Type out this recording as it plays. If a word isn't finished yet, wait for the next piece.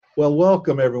Well,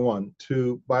 welcome everyone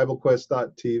to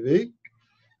BibleQuest.tv,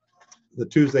 the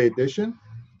Tuesday edition.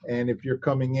 And if you're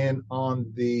coming in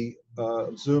on the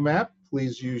Zoom app,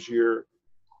 please use your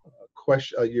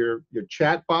your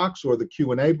chat box or the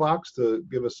Q&A box to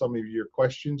give us some of your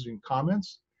questions and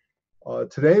comments.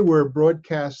 Today we're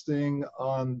broadcasting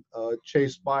on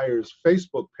Chase Byers'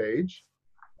 Facebook page.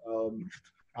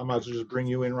 I might as well just bring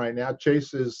you in right now.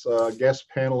 Chase is guest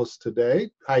panelist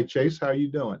today. Hi, Chase. How are you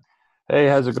doing? Hey,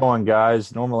 how's it going,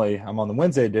 guys? Normally I'm on the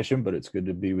Wednesday edition, but it's good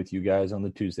to be with you guys on the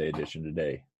Tuesday edition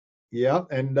today. Yeah,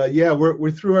 and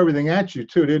we threw everything at you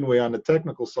too, didn't we, on the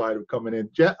technical side of coming in.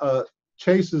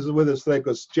 Chase is with us today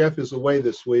because Jeff is away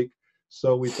this week,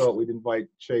 so we thought we'd invite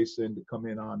Chase in to come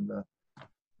in on.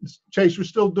 Chase, we're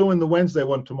still doing the Wednesday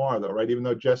one tomorrow, though, right? Even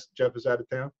though Jeff is out of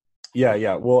town.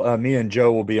 Yeah. Well, me and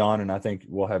Joe will be on, and I think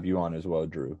we'll have you on as well,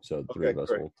 Drew. So the three of us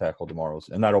great. will tackle tomorrow's,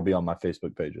 and that'll be on my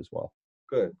Facebook page as well.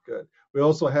 Good. We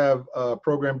also have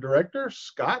program director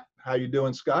Scott. How you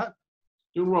doing, Scott?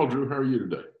 Doing well, Drew. How are you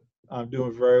today? I'm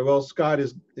doing very well. Scott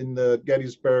is in the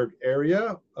Gettysburg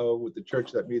area with the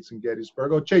church that meets in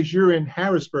Gettysburg. Oh, Chase, you're in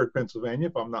Harrisburg, Pennsylvania,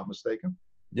 if I'm not mistaken.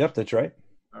 Yep, that's right.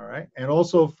 All right. And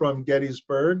also from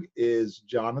Gettysburg is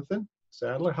Jonathan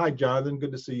Sadler. Hi, Jonathan.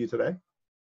 Good to see you today.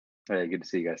 Hey, good to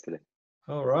see you guys today.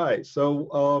 All right.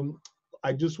 So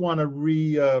I just want to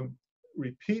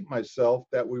repeat myself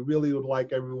that we really would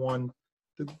like everyone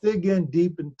to dig in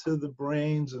deep into the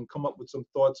brains and come up with some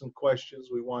thoughts and questions.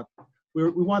 We want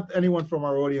anyone from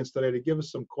our audience today to give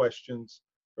us some questions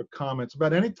or comments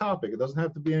about any topic. It doesn't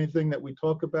have to be anything that we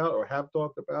talk about or have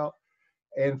talked about.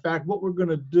 And in fact, what we're going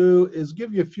to do is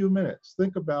give you a few minutes.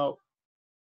 Think about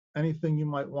anything you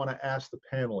might want to ask the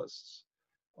panelists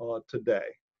today.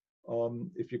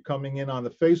 If you're coming in on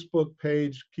the Facebook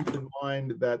page, keep in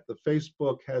mind that the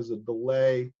Facebook has a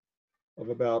delay of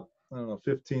about,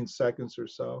 15 seconds or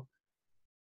so.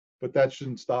 But that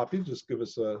shouldn't stop you. Just give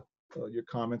us your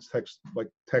comments,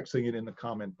 texting it in the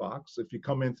comment box. If you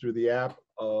come in through the app,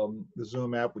 the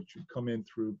Zoom app, which you come in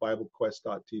through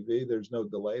BibleQuest.tv, there's no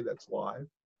delay, that's live.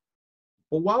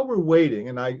 But while we're waiting,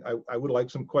 and I would like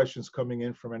some questions coming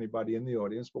in from anybody in the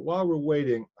audience, but while we're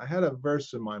waiting, I had a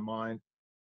verse in my mind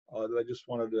that I just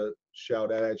wanted to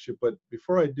shout at you. But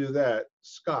before I do that,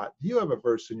 Scott, do you have a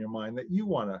verse in your mind that you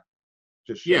want to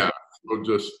just shout? Yeah, we'll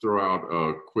just throw out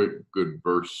a quick, good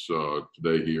verse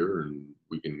today here, and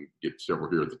we can get several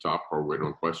here at the top or wait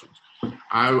on questions.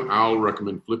 I'll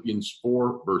recommend Philippians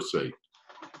 4, verse 8. It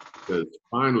says,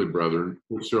 finally, brethren,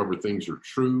 whatsoever things are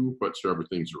true, whatsoever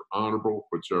things are honorable,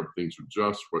 whatsoever things are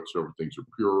just, whatsoever things are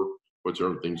pure,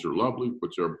 whatsoever things are lovely,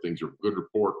 whatsoever things are of good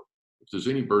report, if there's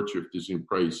any virtue, if there's any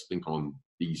praise, think on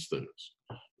these things.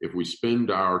 If we spend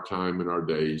our time and our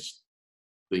days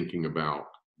thinking about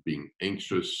being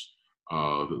anxious,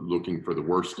 looking for the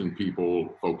worst in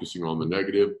people, focusing on the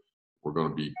negative, we're going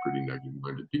to be pretty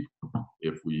negative-minded people.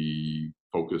 If we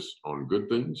focus on good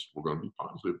things, we're going to be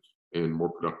positive and more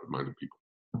productive-minded people.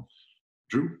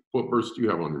 Drew, what verse do you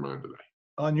have on your mind today?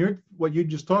 On what you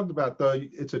just talked about, though,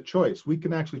 it's a choice. We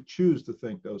can actually choose to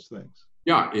think those things.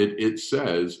 Yeah, it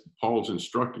says, Paul's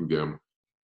instructing them,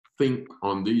 think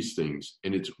on these things.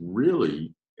 And it's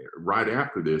really, right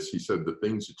after this, he said, the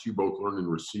things that you both learned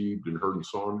and received and heard and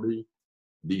saw in me,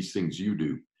 these things you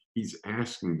do. He's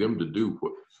asking them to do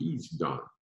what he's done.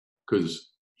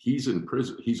 Because he's in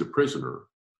prison. He's a prisoner.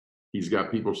 He's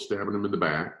got people stabbing him in the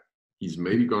back. He's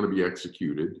maybe going to be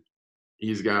executed.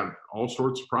 He's got all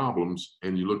sorts of problems.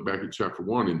 And you look back at chapter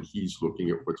 1 and he's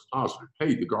looking at what's positive.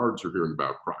 Hey, the guards are hearing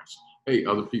about Christ. Hey,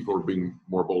 other people are being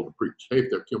more bold to preach. Hey,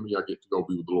 if they kill me, I get to go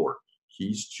be with the Lord.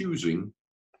 He's choosing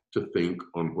to think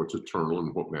on what's eternal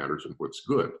and what matters and what's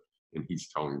good. And he's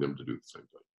telling them to do the same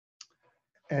thing.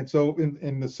 And so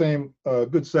in the same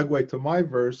good segue to my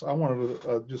verse, I wanted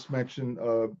to just mention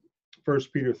 1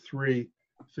 Peter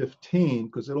 3:15,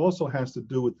 because it also has to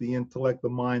do with the intellect, the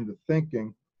mind, the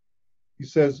thinking. He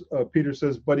says, Peter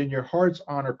says, but in your hearts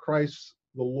honor Christ,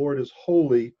 the Lord is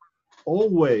holy,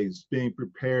 always being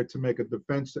prepared to make a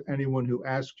defense to anyone who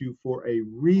asks you for a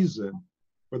reason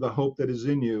for the hope that is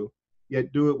in you,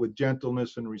 yet do it with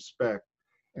gentleness and respect.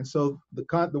 And so the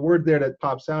word there that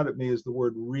pops out at me is the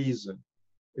word reason.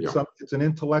 It's an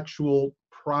intellectual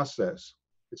process.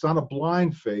 It's not a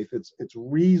blind faith. It's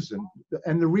reason,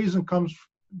 and the reason comes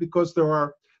because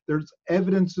there's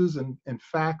evidences and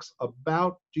facts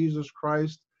about Jesus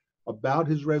Christ, about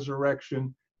his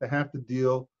resurrection, that have to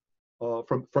deal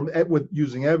with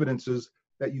using evidences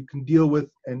that you can deal with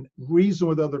and reason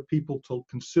with other people to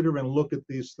consider and look at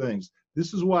these things.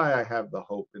 This is why I have the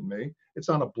hope in me. It's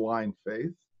not a blind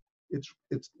faith.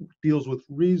 It deals with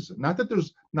reason. Not that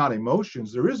there's not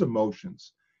emotions. There is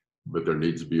emotions. But there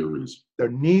needs to be a reason. There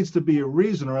needs to be a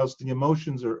reason, or else the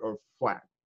emotions are flat.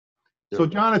 So,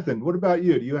 Jonathan, what about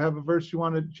you? Do you have a verse you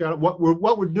want to shout out? What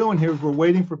we're doing here is we're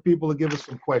waiting for people to give us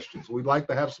some questions. We'd like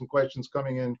to have some questions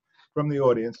coming in from the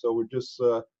audience. So we're just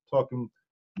talking,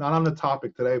 not on the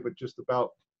topic today, but just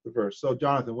about the verse. So,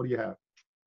 Jonathan, what do you have?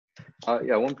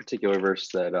 One particular verse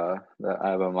that I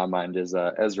have on my mind is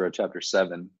Ezra chapter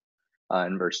 7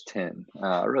 and verse 10.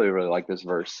 I really like this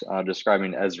verse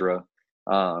describing Ezra.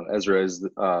 Ezra is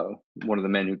one of the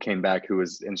men who came back who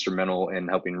was instrumental in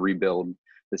helping rebuild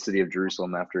the city of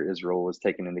Jerusalem after Israel was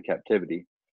taken into captivity,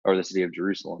 or the city of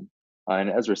Jerusalem. In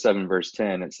Ezra 7 verse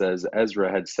 10, it says,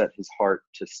 Ezra had set his heart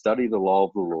to study the law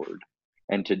of the Lord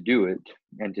and to do it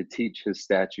and to teach his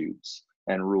statutes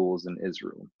and rules in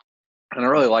Israel. And I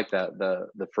really like that,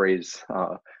 the phrase,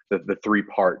 the three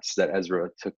parts that Ezra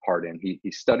took part in.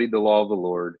 He studied the law of the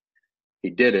Lord, he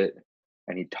did it,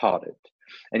 and he taught it.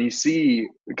 And you see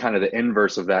kind of the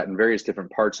inverse of that in various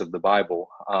different parts of the Bible.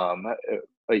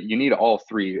 You need all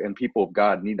three, and people of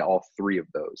God need all three of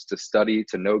those: to study,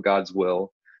 to know God's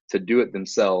will, to do it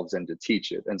themselves, and to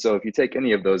teach it. And so if you take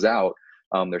any of those out,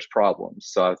 there's problems.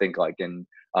 So I think like in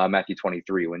Matthew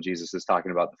 23, when Jesus is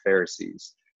talking about the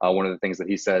Pharisees, one of the things that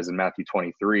he says in Matthew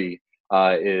 23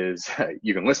 is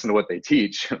you can listen to what they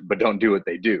teach, but don't do what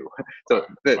they do. So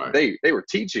they were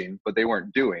teaching, but they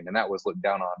weren't doing, and that was looked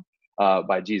down on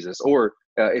by Jesus. Or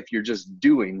if you're just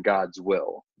doing God's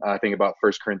will, think about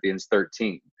 1 Corinthians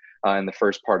 13 in the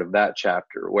first part of that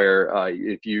chapter, where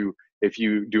if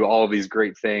you do all of these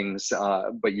great things,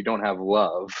 but you don't have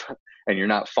love, and you're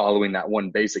not following that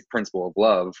one basic principle of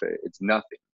love, it's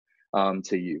nothing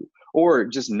to you. Or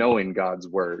just knowing God's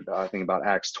word. Think about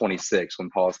Acts 26 when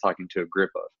Paul is talking to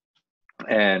Agrippa,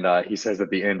 and he says at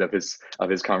the end of his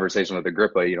conversation with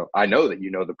Agrippa, I know that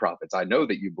you know the prophets, I know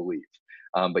that you believe,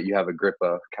 but you have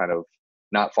Agrippa kind of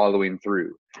not following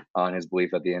through on his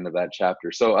belief at the end of that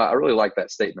chapter. So I really like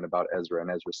that statement about Ezra in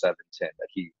Ezra 7:10, that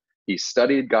he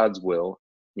studied God's will,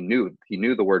 he knew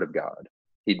the word of God,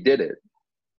 he did it,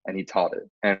 and he taught it.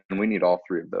 And we need all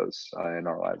three of those in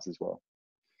our lives as well.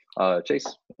 Chase,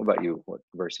 what about you? What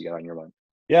verse you got on your mind?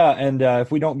 Yeah, and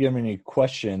if we don't give any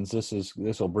questions, this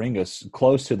will bring us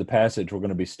close to the passage we're going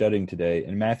to be studying today.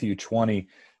 In Matthew 20,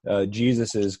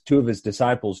 two of his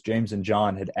disciples, James and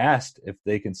John, had asked if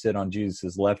they can sit on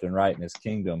Jesus' left and right in his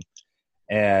kingdom.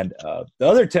 And the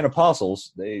other 10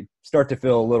 apostles, they start to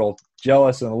feel a little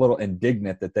jealous and a little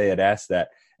indignant that they had asked that.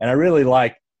 And I really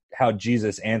like how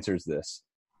Jesus answers this.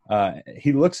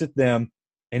 He looks at them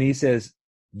and he says,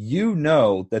 "You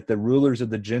know that the rulers of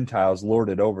the Gentiles lord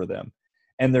it over them,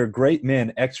 and their great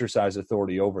men exercise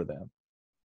authority over them.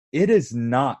 It is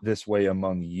not this way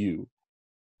among you.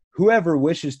 Whoever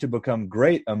wishes to become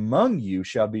great among you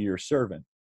shall be your servant.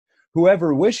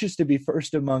 Whoever wishes to be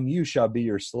first among you shall be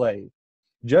your slave.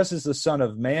 Just as the Son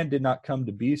of Man did not come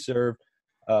to be served,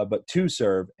 but to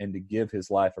serve and to give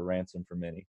his life a ransom for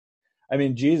many." I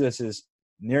mean, Jesus is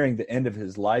nearing the end of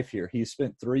his life here. He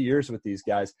spent 3 years with these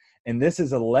guys, and this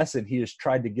is a lesson he has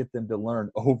tried to get them to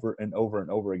learn over and over and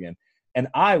over again. And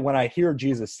when I hear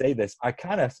Jesus say this, I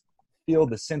kind of feel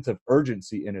the sense of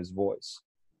urgency in his voice.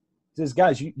 He says,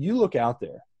 guys, you look out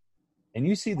there and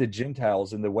you see the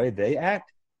Gentiles and the way they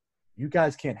act. You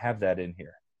guys can't have that in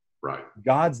here. Right.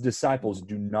 God's disciples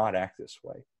do not act this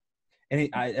way. And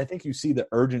I think you see the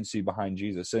urgency behind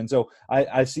Jesus. And so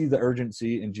I see the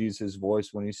urgency in Jesus' voice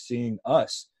when he's seeing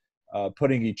us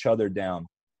putting each other down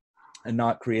and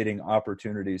not creating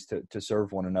opportunities to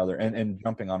serve one another and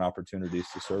jumping on opportunities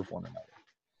to serve one another.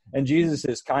 And Jesus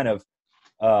is kind of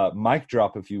mic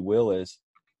drop, if you will, is,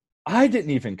 I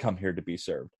didn't even come here to be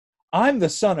served. I'm the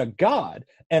Son of God,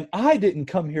 and I didn't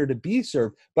come here to be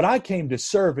served, but I came to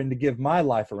serve and to give my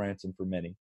life a ransom for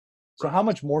many. So how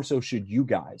much more so should you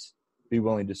guys be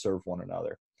willing to serve one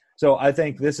another? So I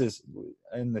think this is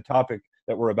in the topic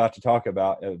that we're about to talk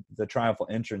about, the triumphal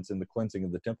entrance and the cleansing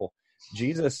of the temple.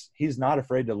 Jesus, he's not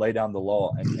afraid to lay down the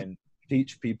law and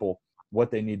teach people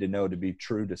what they need to know to be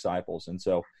true disciples. And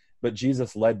so, but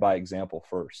Jesus led by example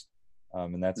first.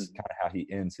 And that's kind of how he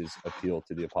ends his appeal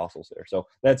to the apostles there. So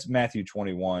that's Matthew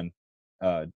 21,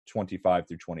 25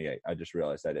 through 28. I just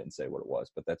realized I didn't say what it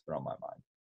was, but that's been on my mind.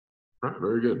 All right,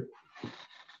 very good.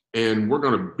 And we're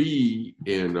going to be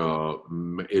in,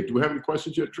 do we have any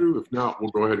questions yet, Drew? If not,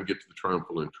 we'll go ahead and get to the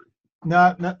triumphal entry.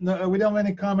 No, we don't have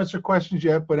any comments or questions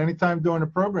yet, but anytime during the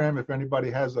program, if anybody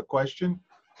has a question,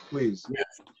 please.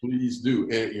 Yes, please do.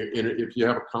 And if you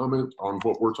have a comment on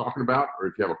what we're talking about, or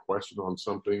if you have a question on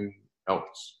something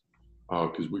else,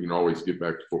 because we can always get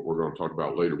back to what we're going to talk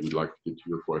about later. We'd like to get to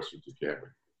your questions if you have any.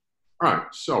 All right,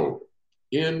 so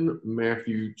in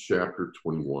Matthew chapter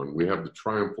 21, we have the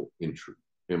triumphal entry.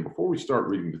 And before we start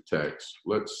reading the text,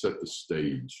 let's set the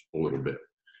stage a little bit.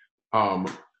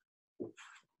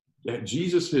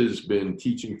 Jesus has been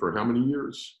teaching for how many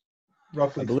years?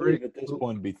 Roughly I believe 3. at this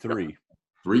point it'd be 3.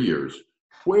 3 years.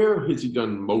 Where has he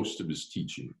done most of his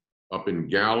teaching? Up in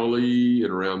Galilee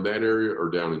and around that area, or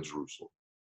down in Jerusalem?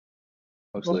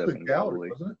 Mostly up in Galilee.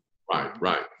 Wasn't it?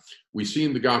 Right. We see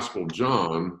in the Gospel of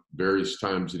John various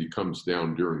times that he comes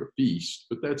down during the feast,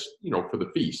 but that's, for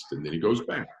the feast, and then he goes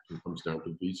back. He comes down for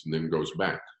the feast and then goes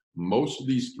back. Most of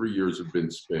these 3 years have been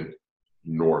spent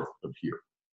north of here.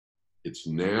 It's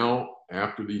now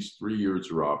after these 3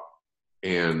 years are up,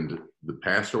 and the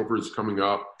Passover is coming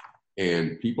up,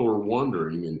 and people are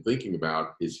wondering and thinking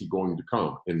about, is he going to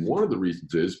come? And one of the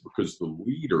reasons is because the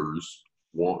leaders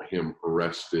want him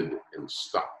arrested and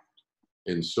stopped.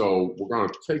 And so we're going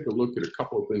to take a look at a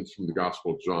couple of things from the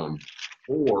Gospel of John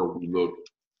before we look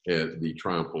at the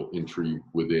triumphal entry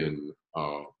within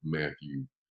Matthew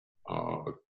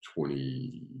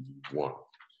 21.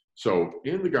 So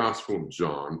in the Gospel of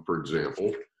John, for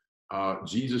example,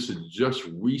 Jesus had just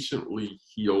recently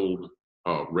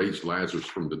raised Lazarus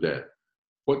from the dead.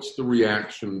 What's the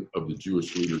reaction of the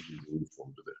Jewish leaders in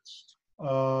Jerusalem to this?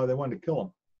 They wanted to kill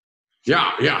him.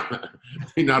 Yeah.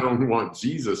 They not only want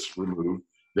Jesus removed,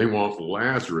 they want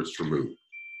Lazarus removed,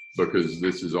 because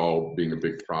this is all being a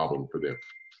big problem for them.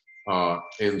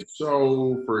 And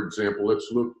so, for example, let's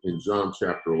look in John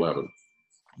chapter 11,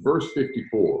 verse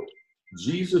 54.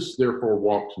 Jesus therefore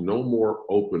walked no more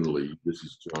openly, this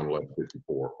is John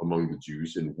 11:54, among the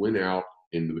Jews, and went out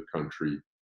into the country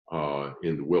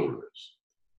in the wilderness.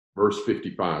 Verse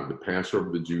 55, the Passover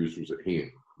of the Jews was at hand.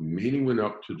 Many went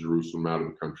up to Jerusalem out of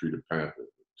the country to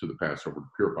the Passover to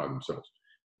purify themselves.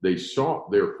 They sought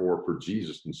therefore for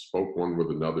Jesus and spoke one with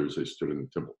another as they stood in the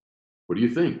temple. What do you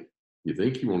think? You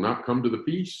think he will not come to the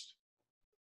feast?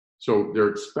 So they're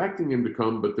expecting him to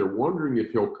come, but they're wondering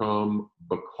if he'll come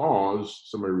because,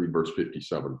 somebody read verse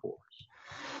 57 for us.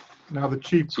 Now the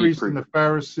chief priests and the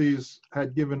Pharisees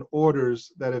had given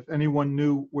orders that if anyone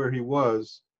knew where he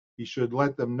was, he should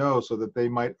let them know so that they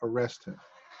might arrest him.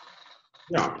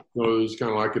 Yeah, so it's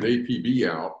kind of like an APB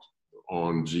out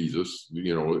on Jesus.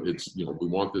 We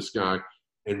want this guy,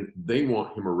 and they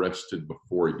want him arrested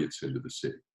before he gets into the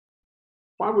city.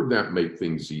 Why would that make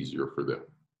things easier for them?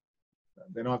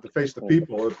 They don't have to face the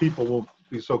people, or the people will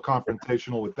be so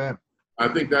confrontational with them. I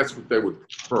think that's what they would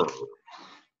prefer.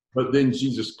 But then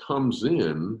Jesus comes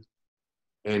in,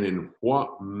 and in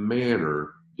what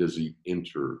manner does he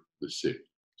enter the city?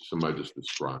 Somebody just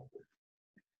describe it.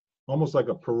 Almost like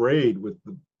a parade, with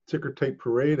the ticker tape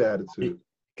parade attitude. He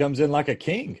comes in like a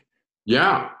king.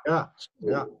 Yeah.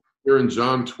 Yeah. Here in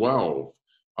John 12,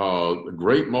 a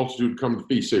great multitude come to the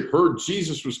feast. They heard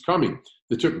Jesus was coming.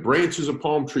 They took branches of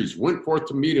palm trees, went forth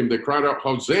to meet him. They cried out,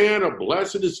 Hosanna,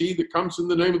 blessed is he that comes in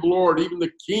the name of the Lord, even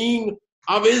the King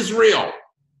of Israel.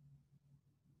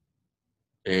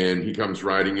 And he comes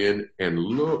riding in, and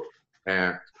look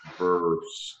at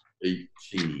verse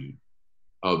 18.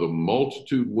 The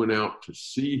multitude went out to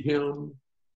see him,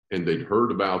 and they'd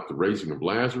heard about the raising of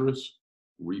Lazarus.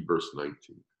 Read verse 19.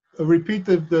 Repeat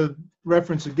the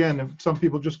reference again. If some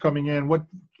people just coming in,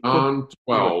 John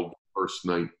 12, verse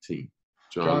 19.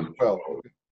 John 12.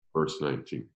 Verse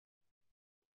 19.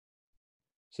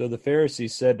 So the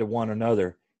Pharisees said to one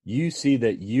another, "You see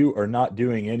that you are not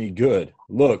doing any good.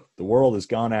 Look, the world has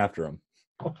gone after him."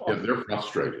 Yeah, they're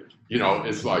frustrated.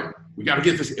 It's like, we got to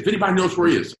get this. If anybody knows where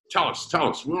he is, tell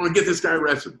us. We want to get this guy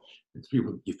arrested. And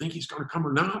people, you think he's going to come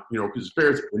or not? Because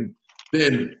Pharisees. And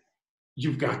then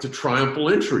you've got the triumphal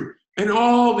entry. And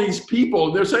all these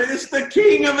people, they're saying, it's the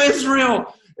King of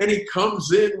Israel. And he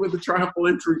comes in with the triumphal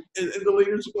entry. And the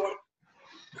leaders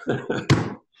are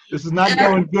going, this is not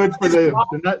going good for them.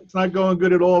 It's not going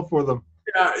good at all for them.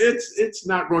 Yeah, it's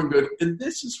not going good. And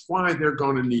this is why they're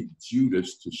going to need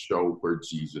Judas to show where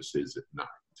Jesus is at night.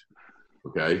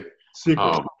 Okay?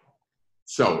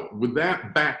 So with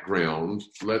that background,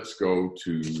 let's go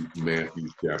to Matthew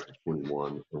chapter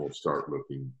 21, and we'll start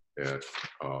looking at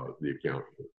the account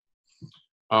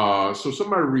here. So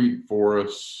somebody read for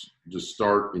us, just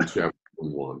start in chapter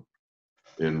 21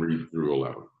 and read through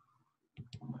 11.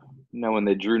 Now when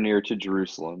they drew near to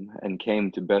Jerusalem and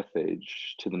came to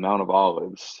Bethphage, to the Mount of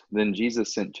Olives, then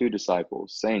Jesus sent 2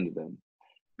 disciples, saying to them,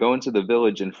 Go into the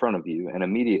village in front of you, and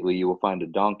immediately you will find a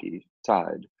donkey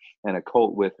tied, and a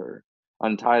colt with her.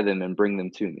 Untie them and bring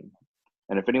them to me.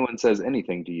 And if anyone says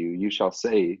anything to you, you shall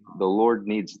say, The Lord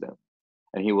needs them,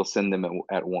 and he will send them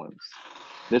at once.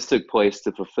 This took place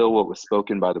to fulfill what was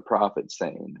spoken by the prophet,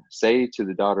 saying, Say to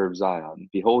the daughter of Zion,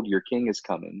 Behold, your king is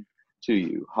coming, to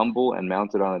you, humble and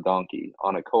mounted on a donkey,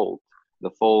 on a colt,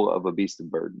 the foal of a beast of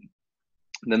burden."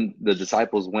 Then the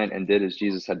disciples went and did as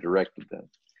Jesus had directed them.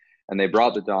 And they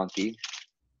brought the donkey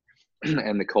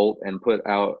and the colt and put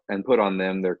on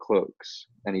them their cloaks,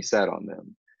 and he sat on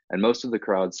them. And most of the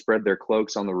crowd spread their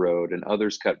cloaks on the road, and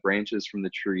others cut branches from the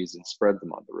trees and spread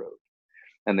them on the road.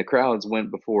 And the crowds went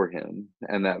before him,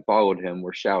 and that followed him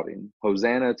were shouting,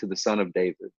 "Hosanna to the Son of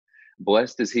David!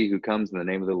 Blessed is he who comes in the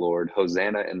name of the Lord!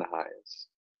 Hosanna in the highest!"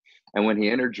 And when he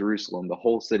entered Jerusalem, the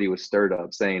whole city was stirred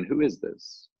up, saying, "Who is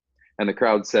this?" And the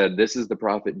crowd said, "This is the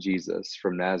prophet Jesus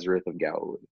from Nazareth of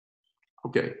Galilee."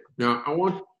 Okay, now I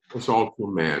want us all to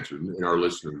imagine, and our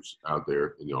listeners out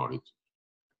there in the audience,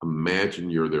 imagine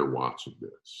you're there watching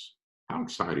this. How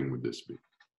exciting would this be?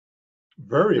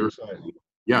 Very exciting.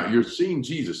 Yeah, you're seeing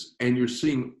Jesus, and you're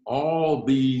seeing all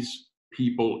these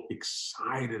people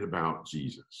excited about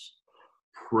Jesus,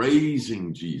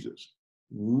 praising Jesus.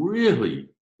 Really,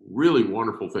 really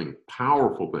wonderful thing,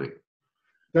 powerful thing.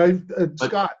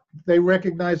 Scott, they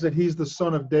recognize that he's the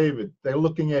son of David. They're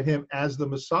looking at him as the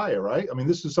Messiah, right? I mean,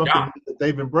 this is something that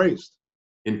they've embraced.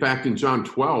 In fact, in John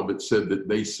 12, it said that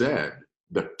they said,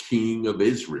 "the King of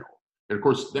Israel." And of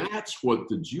course, that's what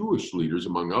the Jewish leaders,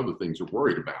 among other things, are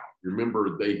worried about.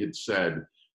 Remember, they had said,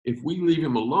 if we leave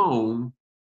him alone,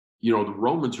 the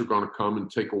Romans are going to come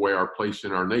and take away our place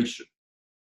in our nation.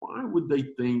 Why would they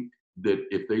think that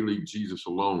if they leave Jesus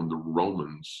alone, the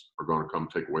Romans are going to come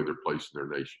take away their place in their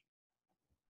nation?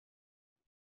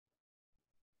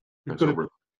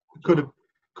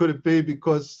 Could it be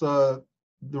because the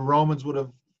Romans would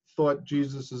have thought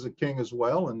Jesus is a king as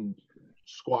well and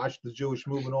squashed the Jewish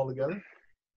movement altogether?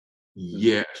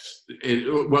 Yes. They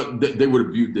would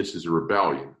have viewed this as a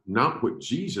rebellion. Not what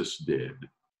Jesus did,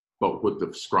 but what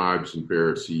the scribes and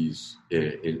Pharisees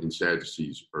and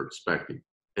Sadducees are expecting.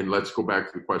 And let's go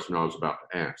back to the question I was about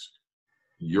to ask.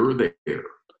 You're there.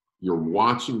 You're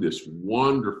watching this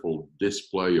wonderful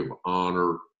display of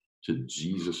honor to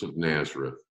Jesus of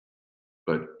Nazareth.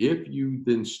 But if you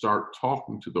then start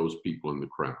talking to those people in the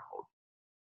crowd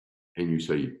and you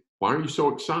say, "Why are you so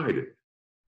excited?"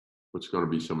 what's going to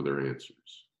be some of their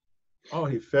answers? Oh,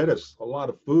 he fed us a lot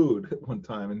of food at one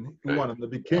time, and we want him to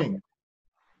be king.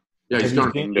 Yeah, he's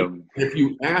going to. If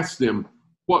you ask them,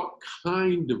 what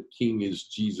kind of king is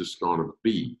Jesus going to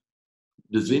be?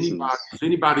 Is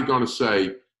anybody going to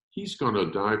say, he's going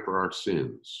to die for our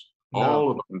sins? No.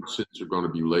 All of our sins are going to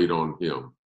be laid on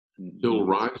him. He'll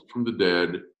rise from the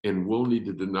dead, and we'll need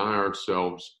to deny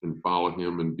ourselves and follow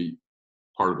him and be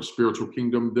part of a spiritual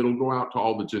kingdom that'll go out to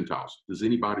all the Gentiles. Does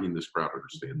anybody in this crowd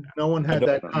understand that? No one had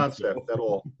that concept at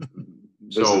all.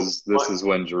 This is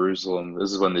when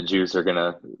the Jews are going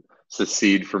to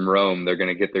secede from Rome. They're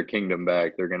going to get their kingdom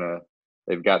back.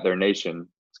 They've got their nation.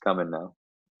 It's coming now.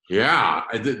 Yeah,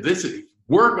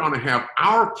 we're going to have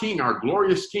our king, our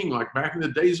glorious king, like back in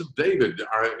the days of David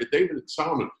and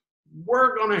Solomon.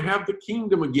 We're going to have the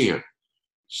kingdom again.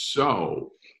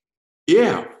 So,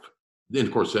 then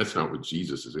of course that's not what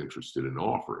Jesus is interested in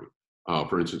offering.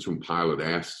 For instance, when Pilate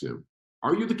asks him,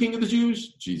 "Are you the king of the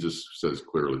Jews?" Jesus says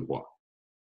clearly, "What?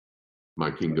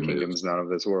 My kingdom is not of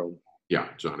this world." Yeah,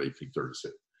 John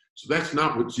 18:36. So that's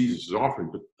not what Jesus is offering,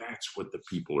 but that's what the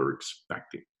people are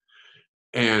expecting.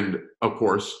 And of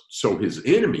course, so his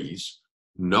enemies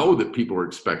know that people are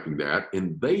expecting that,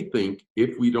 and they think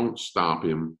if we don't stop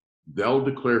him, they'll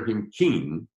declare him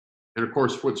king. And of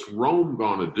course, what's Rome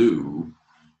going to do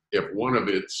if one of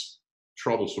its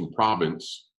troublesome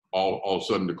province all of a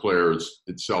sudden declares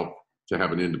itself to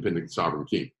have an independent sovereign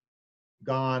king?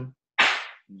 Gone.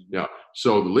 Yeah.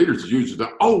 So the leaders usually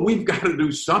say, we've got to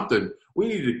do something. We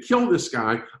need to kill this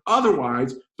guy.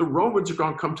 Otherwise, the Romans are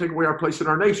going to come take away our place in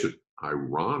our nation.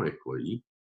 Ironically,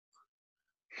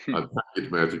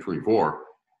 it's Matthew 24,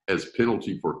 as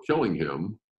penalty for killing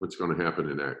him, what's going to happen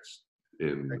in Acts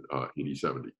in AD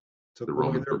 70? Took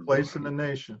away their place in the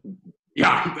nation.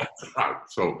 Yeah, that's right.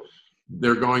 So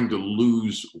they're going to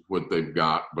lose what they've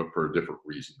got, but for a different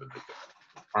reason than they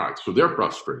got. All right, so they're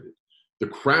frustrated. The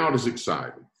crowd is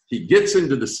excited. He gets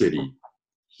into the city.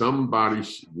 Somebody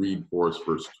read for us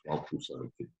verse 12 through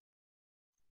 17.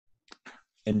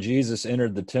 And Jesus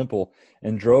entered the temple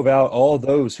and drove out all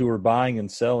those who were buying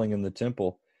and selling in the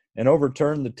temple, and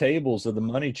overturned the tables of the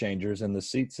money changers and the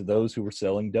seats of those who were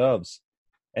selling doves.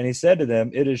 And he said to them,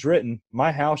 "It is written,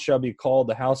 my house shall be called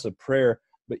the house of prayer,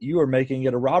 but you are making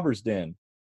it a robber's den."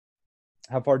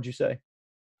 How far did you say?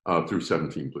 Through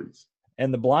 17, please.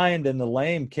 And the blind and the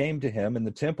lame came to him in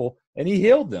the temple, and he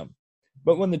healed them.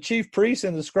 But when the chief priests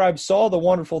and the scribes saw the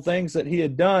wonderful things that he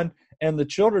had done, and the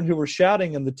children who were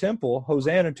shouting in the temple,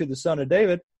 "Hosanna to the Son of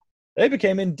David," they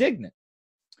became indignant.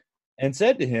 and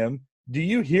said to him, "Do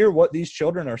you hear what these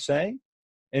children are saying?"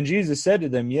 And Jesus said to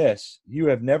them, "Yes, you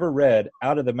have never read,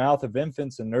 out of the mouth of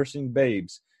infants and nursing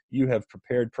babes, you have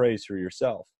prepared praise for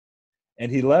yourself."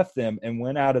 And he left them and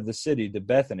went out of the city to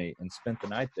Bethany and spent the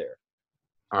night there.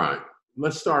 All right.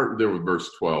 Let's start there with verse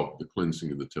 12, the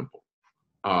cleansing of the temple.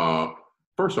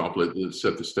 First off, let's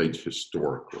set the stage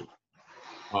historically.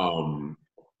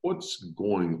 What's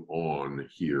going on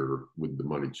here with the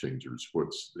money changers?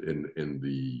 What's in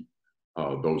the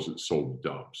those that sold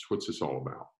doves? What's this all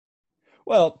about?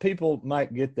 Well, people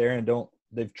might get there and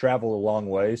they've traveled a long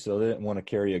way, so they didn't want to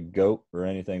carry a goat or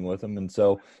anything with them. And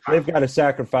so they've got a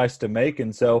sacrifice to make.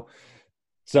 And so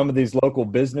some of these local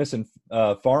business and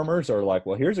farmers are like,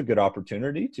 well, here's a good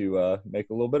opportunity to make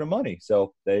a little bit of money.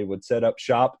 So they would set up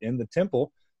shop in the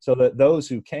temple so that those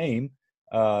who came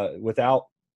without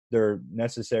their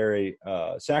necessary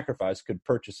sacrifice could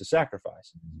purchase a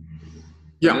sacrifice.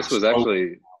 Yeah, this was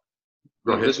actually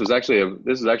this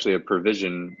is actually a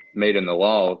provision made in the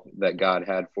law that God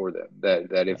had for them,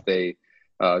 that if they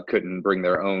couldn't bring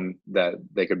their own, that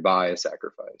they could buy a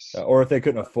sacrifice, or if they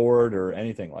couldn't afford or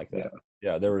anything like that.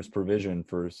 Yeah, there was provision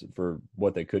for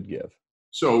what they could give.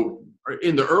 So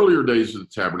in the earlier days of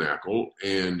the tabernacle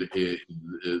and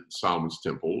Solomon's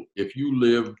temple, if you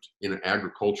lived in an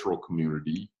agricultural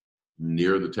community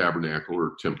near the tabernacle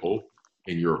or temple,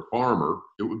 and you're a farmer,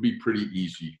 it would be pretty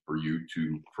easy for you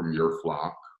to, from your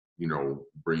flock,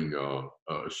 bring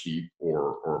a sheep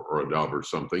or a dove or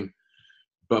something.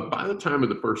 But by the time of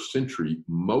the first century,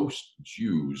 most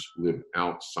Jews lived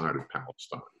outside of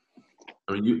Palestine.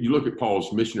 I mean, you look at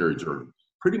Paul's missionary journey.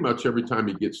 Pretty much every time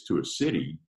he gets to a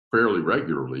city, fairly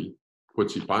regularly,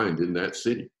 what's he find in that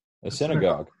city? A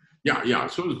synagogue. Yeah.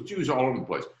 So there's Jews all over the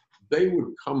place. They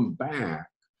would come back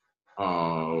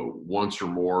once or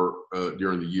more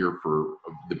during the year for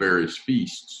the various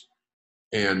feasts.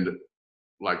 And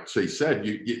like they said,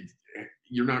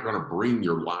 you're not going to bring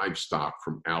your livestock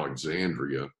from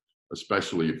Alexandria,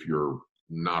 especially if you're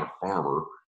not a farmer.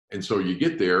 And so you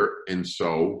get there, and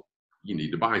so you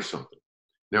need to buy something.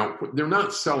 Now, they're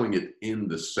not selling it in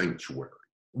the sanctuary.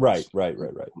 Right.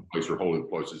 Place or holy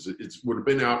places. It would have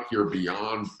been out here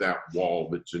beyond that wall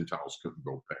that Gentiles couldn't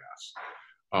go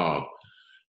past.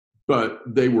 But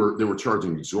they were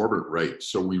charging exorbitant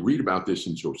rates. So we read about this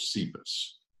in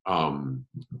Josephus.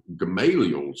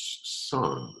 Gamaliel's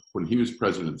son, when he was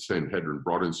president of the Sanhedrin,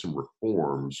 brought in some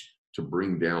reforms to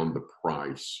bring down the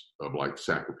price of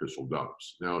sacrificial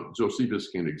doves. Now, Josephus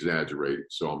can exaggerate,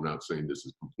 so I'm not saying this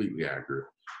is completely accurate,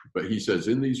 but he says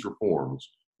in these reforms,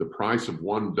 the price of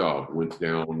one dove went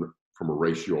down from a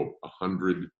ratio of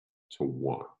 100 to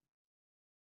 1.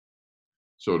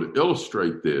 So to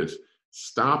illustrate this,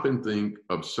 stop and think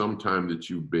of some time that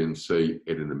you've been, say,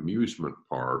 at an amusement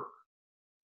park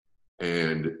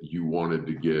and you wanted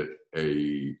to get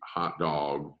a hot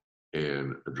dog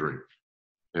and a drink.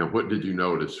 And what did you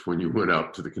notice when you went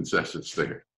up to the concession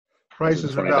stand?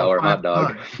 Prices are $20 hot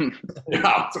dog.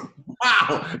 Yeah,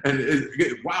 wow. And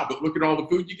wow, but look at all the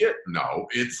food you get. No,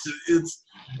 it's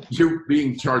you're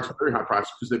being charged a very high price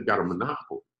because they've got a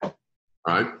monopoly.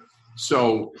 Right?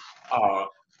 So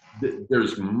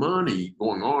there's money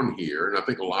going on here, and I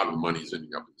think a lot of the money is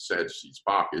ending up in the Sadducees'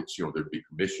 pockets. There'd be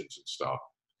commissions and stuff.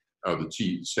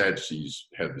 The Sadducees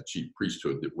had the chief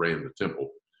priesthood that ran the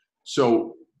temple.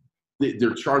 So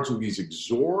they're charging these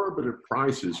exorbitant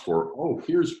prices for,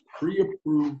 here's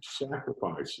pre-approved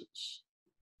sacrifices.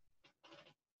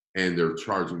 And they're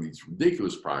charging these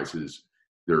ridiculous prices.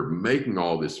 They're making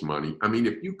all this money. I mean,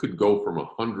 if you could go from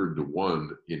 100 to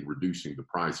 1 in reducing the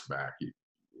price back, it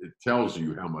tells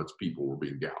you how much people were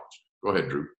being gouged. Go ahead,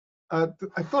 Drew. I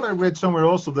thought I read somewhere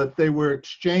also that they were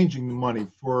exchanging the money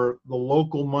for the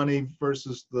local money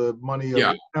versus the money of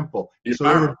the temple. So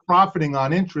they were profiting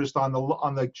on interest on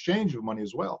the exchange of money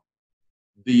as well.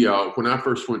 When I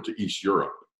first went to East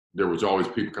Europe, there was always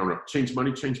people coming up, change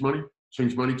money, because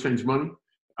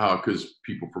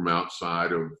people from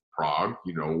outside of Prague,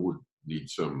 would need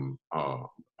some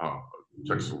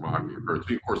Czechoslovakia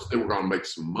currency. Of course, they were going to make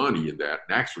some money in that.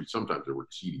 And actually, sometimes they were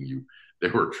cheating you. They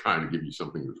were trying to give you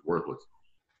something that was worthless.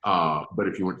 But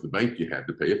if you went to the bank, you had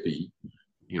to pay a fee,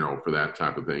 for that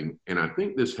type of thing. And I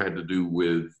think this had to do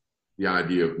with the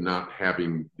idea of not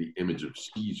having the image of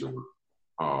Caesar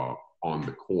on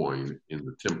the coin in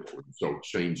the temple. And so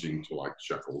changing to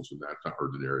shekels and that type,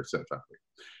 or denarius, that type of thing.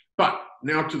 But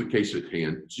now to the case at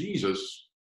hand, Jesus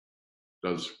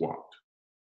does what?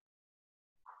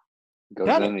 Goes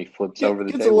in and he flips over the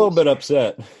tables. Gets a little bit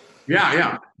upset.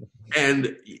 Yeah.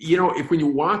 And, when you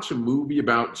watch a movie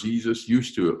about Jesus,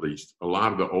 used to at least, a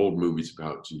lot of the old movies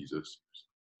about Jesus,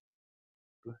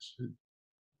 blessed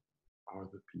are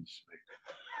the peacemakers.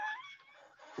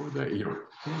 For that,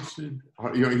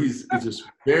 blessed, he's just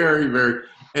very, very,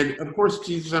 and of course,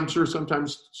 Jesus, I'm sure,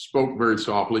 sometimes spoke very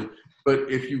softly, but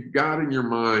if you've got in your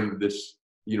mind this,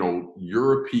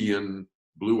 European,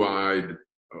 blue-eyed,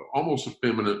 almost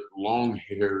effeminate,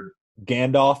 long-haired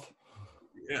Gandalf.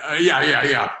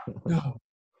 Yeah.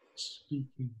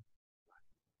 Speaking,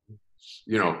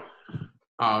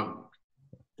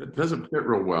 that doesn't fit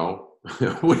real well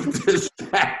with this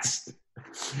text.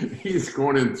 He's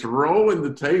going and throwing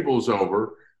the tables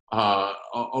over,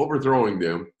 overthrowing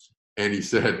them. And he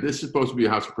said, this is supposed to be a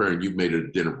house of prayer, and you've made it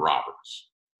a den of robbers.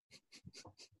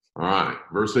 All right,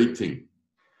 verse 18.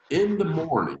 In the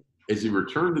morning, as he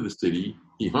returned to the city,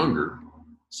 he hungered.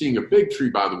 Seeing a fig tree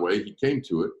by the way, he came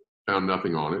to it, found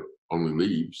nothing on it, only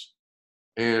leaves.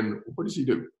 And what does he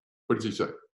do? What does he say?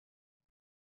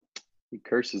 He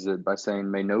curses it by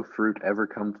saying, may no fruit ever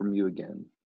come from you again.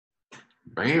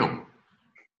 Bam.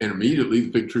 And immediately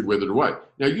the fig tree withered away.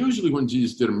 Now, usually when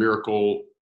Jesus did a miracle,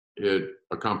 it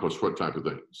accomplished what type of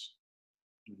things?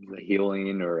 A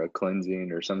healing or a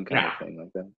cleansing or some kind of thing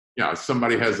like that. Yeah,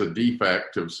 somebody has a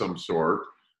defect of some sort.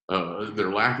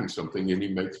 They're lacking something, and he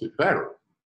makes it better.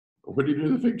 What did he do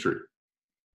to the fig tree?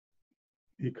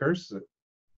 He curses it.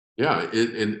 Yeah,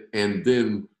 and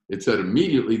then it said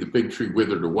immediately the fig tree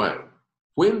withered away.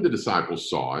 When the disciples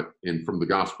saw it, and from the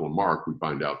Gospel of Mark, we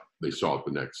find out they saw it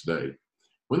the next day.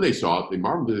 When they saw it, they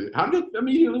marveled. How did it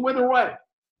immediately wither away?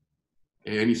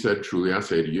 And he said, truly, I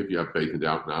say to you, if you have faith and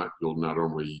doubt not, you'll not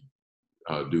only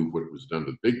do what was done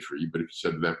to the fig tree, but if you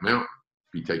said to that mountain,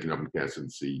 be taken up and cast in the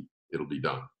sea, it'll be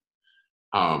done.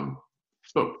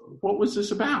 So what was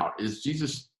this about? Is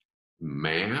Jesus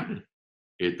mad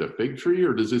at the fig tree,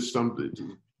 or does this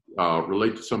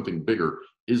relate to something bigger?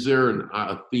 Is there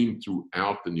a theme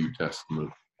throughout the New Testament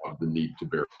of the need to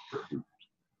bear fruit?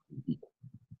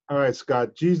 All right,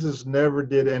 Scott, Jesus never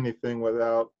did anything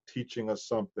without teaching us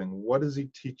something. What is he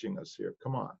teaching us here?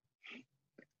 Come on.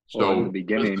 So in the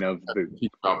beginning of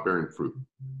about bearing fruit.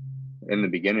 In the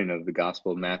beginning of the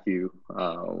Gospel of Matthew,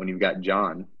 when you've got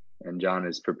John, and John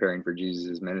is preparing for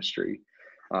Jesus' ministry,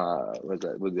 would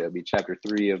that be chapter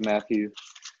 3 of Matthew?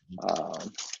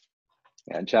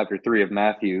 In chapter 3 of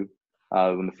Matthew,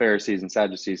 when the Pharisees and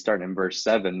Sadducees, starting in verse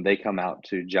 7, they come out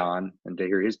to John and to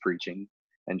hear his preaching.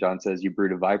 And John says, you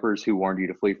brood of vipers, who warned you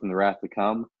to flee from the wrath to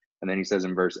come? And then he says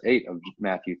in verse 8 of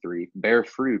Matthew 3, bear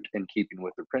fruit in keeping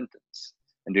with repentance.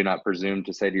 And do not presume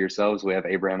to say to yourselves, we have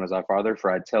Abraham as our father.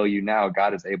 For I tell you now,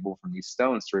 God is able from these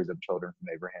stones to raise up children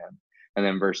from Abraham. And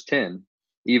then verse 10,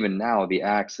 even now the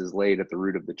axe is laid at the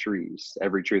root of the trees.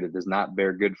 Every tree that does not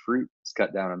bear good fruit is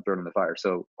cut down and thrown in the fire.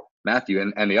 So Matthew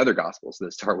and the other Gospels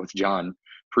that start with John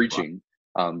preaching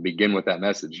begin with that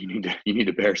message. You need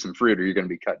to bear some fruit or you're going to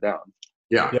be cut down.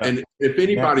 Yeah. And if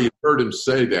anybody had heard him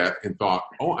say that and thought,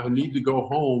 oh, I need to go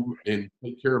home and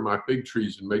take care of my fig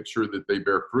trees and make sure that they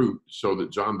bear fruit so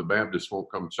that John the Baptist won't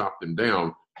come chop them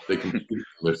down, they completely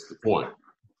missed the point.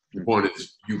 The point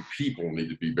is, you people need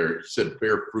to be bear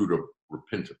fruit of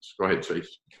repentance. Go ahead,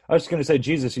 Chase. I was going to say,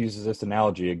 Jesus uses this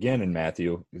analogy again in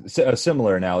Matthew, a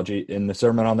similar analogy in the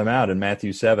Sermon on the Mount in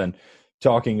Matthew 7,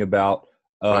 talking about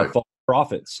false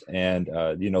prophets. And,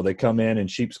 they come in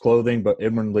sheep's clothing, but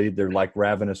inwardly they're like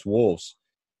ravenous wolves.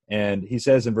 And he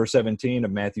says in verse 17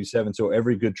 of Matthew 7, so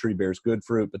every good tree bears good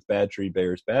fruit, but the bad tree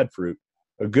bears bad fruit.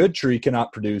 A good tree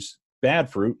cannot produce bad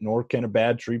fruit, nor can a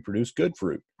bad tree produce good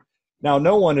fruit. Now,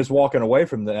 no one is walking away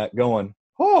from that going,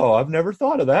 oh, I've never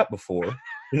thought of that before.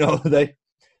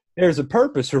 There's a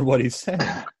purpose for what he's saying.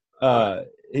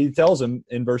 He tells them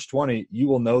in verse 20, you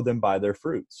will know them by their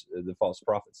fruits, the false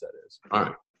prophets, that is. All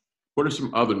right. What are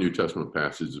some other New Testament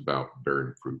passages about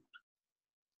bearing fruit?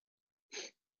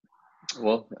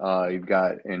 Well, you've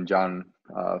got in John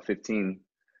 15,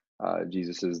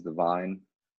 Jesus is the vine.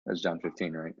 That's John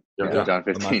 15, right? Yeah. John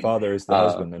 15. My Father is the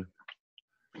husbandman.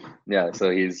 Yeah, so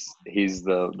he's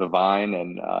the vine,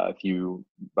 and if you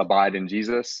abide in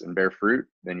Jesus and bear fruit,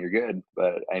 then you're good.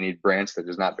 But any branch that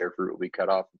does not bear fruit will be cut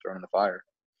off and thrown in the fire.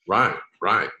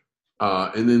 Right.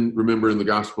 And then remember in the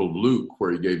Gospel of Luke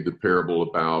where he gave the parable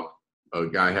about a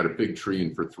guy had a fig tree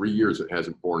and for 3 years it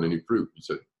hasn't borne any fruit. He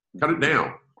said, cut it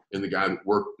down. And the guy that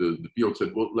worked the field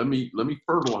said, well, let me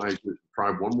fertilize it,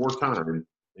 try one more time.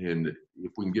 And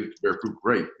if we can get it to bear fruit,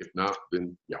 great. If not,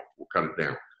 then we'll cut it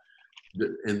down.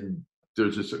 And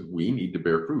there's this, we need to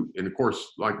bear fruit. And of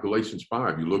course, like Galatians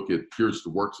 5, you look at, here's the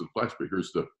works of the flesh, but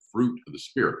here's the fruit of the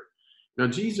Spirit. Now,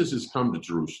 Jesus has come to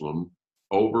Jerusalem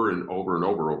over and over and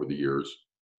over the years.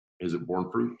 Has it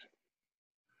borne fruit?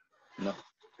 No.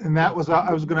 And that was,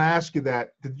 I was going to ask you that.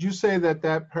 Did you say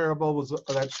that parable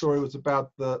that story was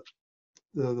about the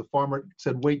the farmer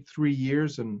said, wait 3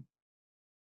 years, and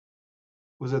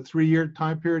was it a 3-year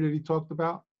time period that he talked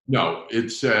about? No,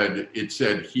 it said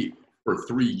he for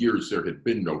 3 years there had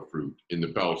been no fruit, and the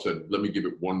fellow said, "Let me give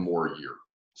it one more year."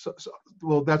 So,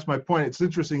 well, that's my point. It's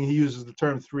interesting he uses the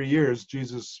term 3 years.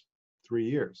 Jesus, 3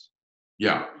 years.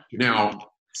 Yeah.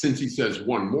 Now, since he says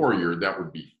one more year, that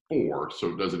would be 4, so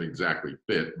it doesn't exactly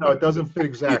fit. No, it doesn't fit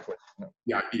exactly.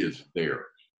 The idea is there.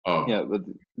 Yeah, but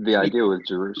the idea with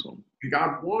Jerusalem.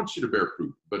 God wants you to bear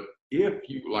fruit, but if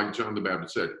you, like John the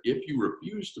Baptist said, if you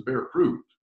refuse to bear fruit,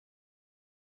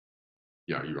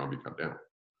 yeah, you're going to be cut down.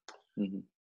 Mm-hmm.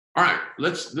 All right,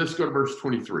 let's go to verse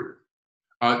 23.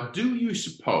 Do you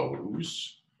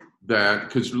suppose that,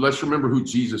 because let's remember who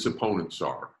Jesus' opponents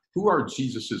are. Who are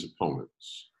Jesus's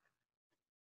opponents?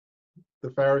 The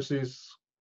Pharisees.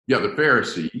 Yeah, the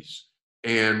Pharisees,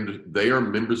 and they are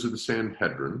members of the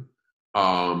Sanhedrin.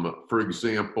 For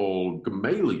example,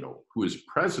 Gamaliel, who is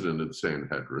president of the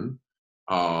Sanhedrin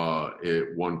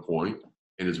at one point,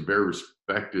 and is a very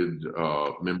respected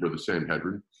member of the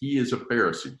Sanhedrin. He is a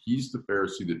Pharisee. He's the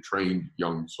Pharisee that trained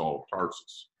young Saul of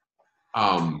Tarsus.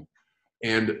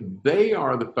 And they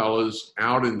are the fellows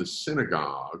out in the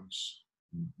synagogues.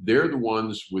 They're the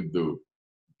ones with the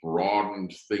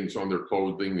broadened things on their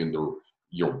clothing and the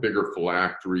bigger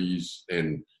phylacteries,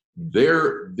 and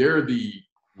they're the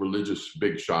religious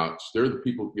big shots. They're the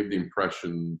people who give the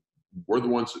impression we're the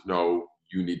ones that know,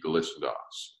 you need to listen to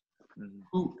us. Mm-hmm.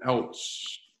 Who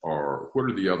else what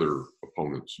are the other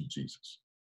opponents of Jesus?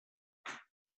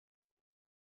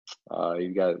 Are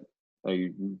you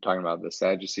talking about the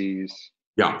Sadducees?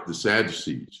 Yeah, the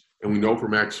Sadducees. And we know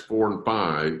from Acts 4 and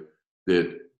 5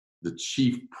 that the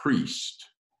chief priest,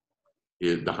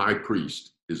 the high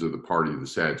priest, is of the party of the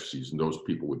Sadducees and those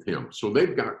people with him. So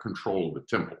they've got control of the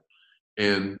temple.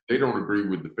 And they don't agree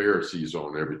with the Pharisees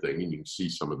on everything, and you can see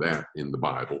some of that in the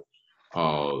Bible.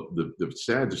 The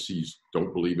Sadducees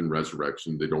don't believe in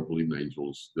resurrection. They don't believe in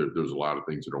angels. There's a lot of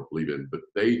things they don't believe in, but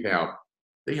they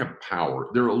have power.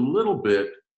 They're a little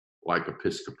bit like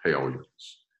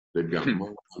Episcopalians. They've got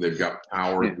money, they've got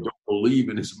power. They don't believe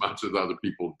in as much as other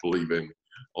people believe in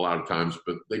a lot of times,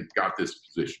 but they've got this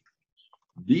position.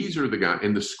 These are the guys,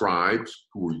 and the scribes,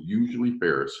 who are usually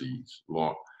Pharisees,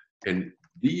 and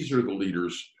these are the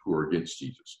leaders who are against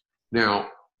Jesus. Now,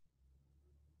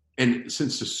 and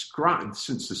since the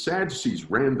Sadducees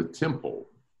ran the temple,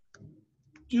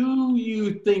 do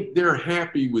you think they're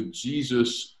happy with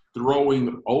Jesus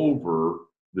throwing over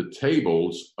the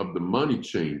tables of the money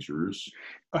changers?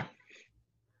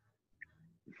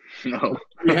 No.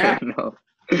 Yeah. No.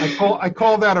 I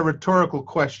call that a rhetorical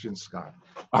question, Scott.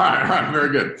 All right, very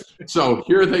good. So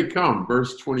here they come,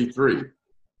 verse 23.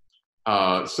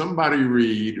 Somebody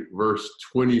read verse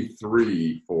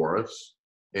 23 for us,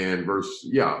 and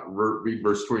read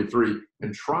verse 23,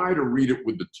 and try to read it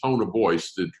with the tone of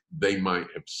voice that they might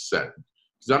have said.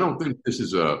 Because I don't think this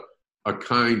is a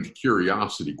kind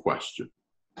curiosity question.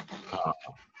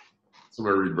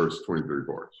 Somebody read verse 23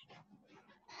 for us.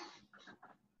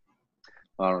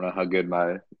 I don't know how good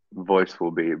my voice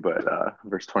will be, but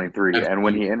verse 23, and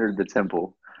when he entered the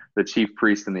temple, the chief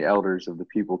priests and the elders of the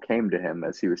people came to him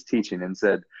as he was teaching and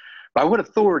said, "By what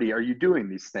authority are you doing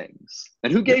these things?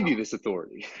 And who gave you this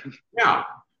authority?" Yeah.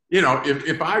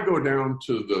 If I go down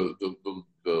to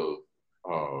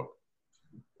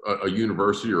a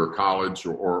university or a college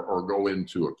or go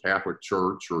into a Catholic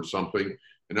church or something,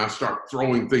 and I start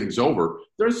throwing things over,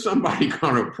 there's somebody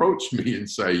going to approach me and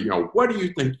say, what do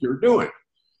you think you're doing?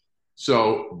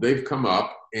 So they've come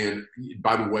up, and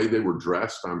by the way they were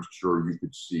dressed, I'm sure you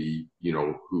could see,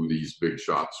 who these big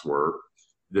shots were.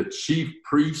 The chief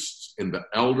priests and the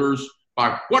elders,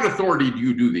 by what authority do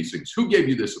you do these things? Who gave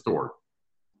you this authority?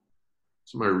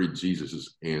 Somebody read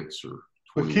Jesus' answer.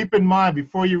 But keep in mind,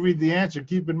 before you read the answer,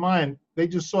 keep in mind, they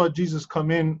just saw Jesus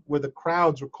come in where the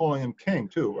crowds were calling him king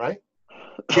too, right?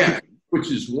 Yeah,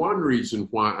 which is one reason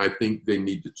why I think they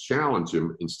need to challenge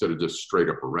him instead of just straight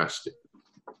up arrest him.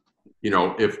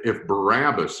 If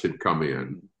Barabbas had come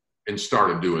in and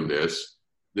started doing this,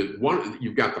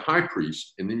 you've got the high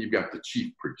priest, and then you've got the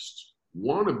chief priests.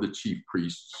 One of the chief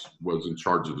priests was in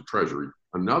charge of the treasury.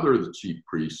 Another of the chief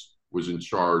priests was in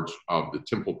charge of the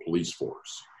temple police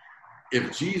force.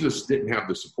 If Jesus didn't have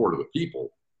the support of the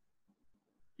people,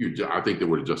 I think they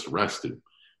would have just arrested him.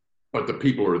 But the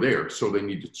people are there, so they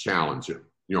need to challenge him.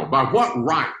 By what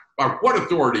right? By what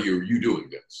authority are you doing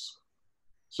this?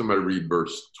 Somebody read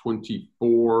verse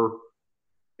 24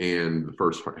 and the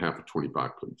first half of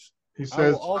 25, please. He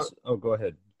says, go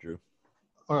ahead, Drew.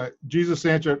 All right. Jesus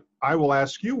answered, "I will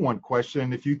ask you one question,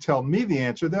 and if you tell me the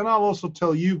answer, then I'll also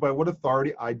tell you by what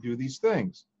authority I do these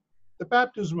things." the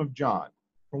baptism of John,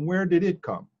 from where did it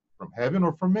come? From heaven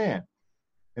or from man?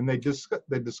 And they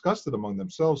discussed it among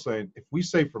themselves, saying, if we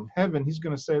say from heaven, he's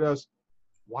going to say to us,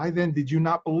 why then did you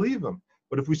not believe him?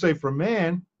 But if we say from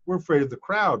man, we're afraid of the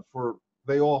crowd, for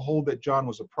they all hold that John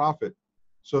was a prophet.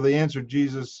 So they answered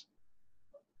Jesus,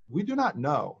 we do not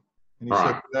know. And he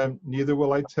said to them, neither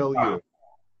will I tell you.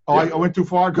 Oh, I went too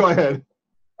far? Go ahead.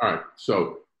 All right.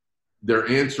 So their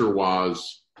answer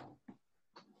was,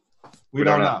 we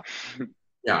don't know.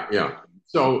 Yeah.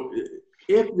 So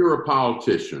if you're a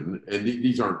politician, and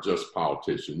these aren't just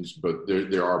politicians, but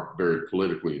they are very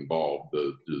politically involved,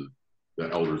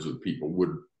 the elders of the people,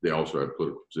 they also have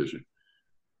political position.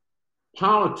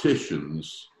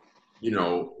 Politicians,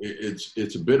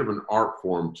 it's a bit of an art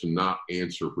form to not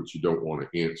answer what you don't want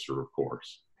to answer, of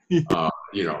course.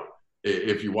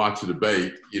 If you watch a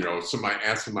debate, somebody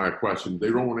asks somebody a question, they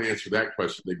don't want to answer that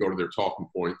question. They go to their talking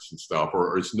points and stuff,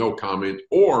 or it's no comment.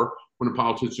 Or when a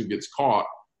politician gets caught,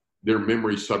 their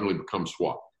memory suddenly becomes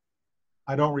what?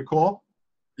 I don't recall.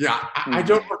 Yeah, I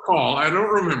don't recall. I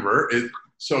don't remember it.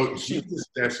 So Jesus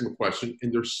asks them a question,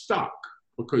 and they're stuck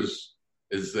because,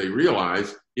 as they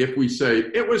realize, if we say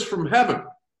it was from heaven,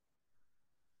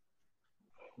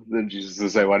 then Jesus will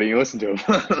say, "Why don't you listen to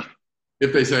him?"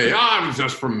 If they say, it was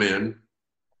just from men,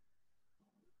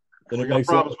 then it makes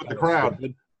problems with the crowd.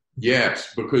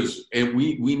 Yes, and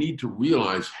we need to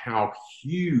realize how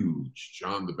huge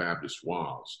John the Baptist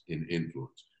was in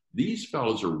influence. These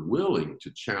fellows are willing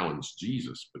to challenge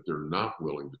Jesus, but they're not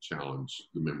willing to challenge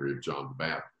the memory of John the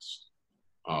Baptist.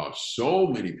 So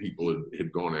many people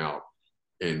had gone out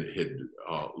and had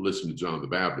listened to John the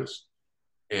Baptist,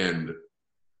 and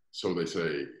so they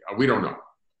say, we don't know.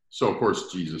 So, of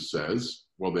course, Jesus says,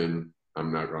 well, then I'm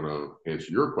not going to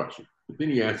answer your question. But then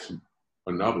he asks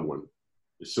another one,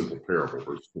 a simple parable,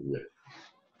 verse 28.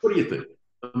 What do you think?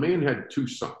 A man had 2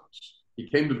 sons. He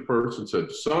came to the first and said,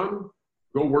 son,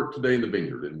 go work today in the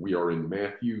vineyard. And we are in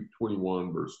Matthew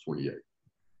 21, verse 28.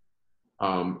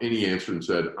 And he answered and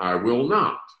said, I will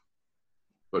not.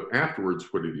 But afterwards,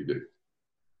 what did he do?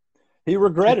 He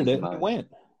regretted it and went.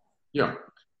 Yeah.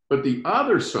 But the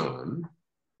other son,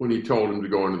 when he told him to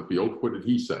go into the field, what did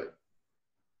he say?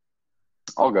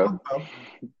 I'll go.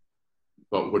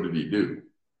 But what did he do?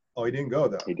 Oh, he didn't go,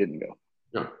 though. He didn't go.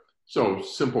 Yeah. So,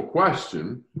 simple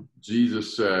question.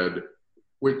 Jesus said,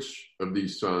 which of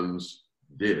these sons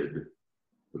did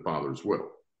the Father's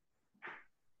will?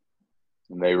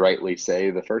 And they rightly say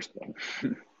the first one.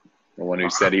 The one who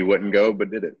said he wouldn't go,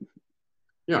 but did it.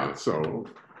 Yeah, so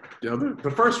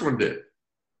the first one did.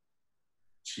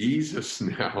 Jesus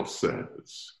now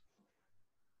says,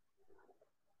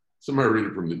 somebody read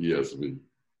it from the ESV.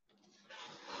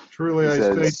 Truly I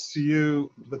say to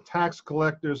you, the tax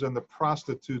collectors and the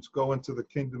prostitutes go into the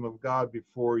kingdom of God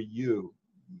before you.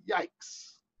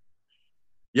 Yikes.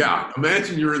 Yeah,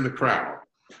 imagine you're in the crowd.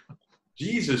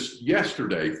 Jesus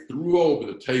yesterday threw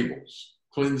over the tables,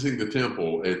 cleansing the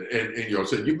temple, and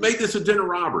said, you've made this a den of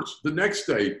robbers. The next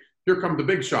day, here come the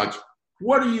big shots.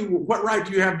 What right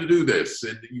do you have to do this?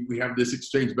 And we have this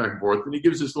exchange back and forth, and he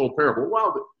gives this little parable.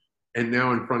 Well, and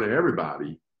now in front of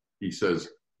everybody, he says,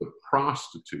 the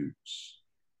prostitutes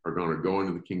are going to go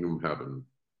into the kingdom of heaven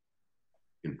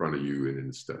in front of you and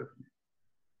instead of you.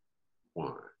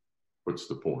 Why? What's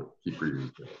the point? Keep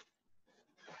reading.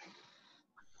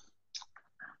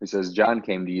 He says, John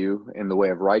came to you in the way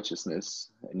of righteousness,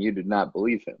 and you did not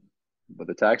believe him. But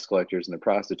the tax collectors and the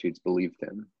prostitutes believed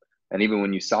him. And even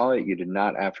when you saw it, you did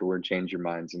not afterward change your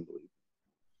minds and believe.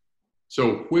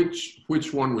 So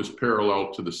which one was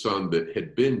parallel to the son that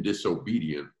had been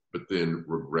disobedient, but then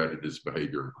regretted his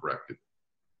behavior and corrected?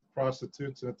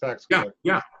 Prostitutes and tax collectors.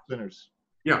 Yeah. Sinners.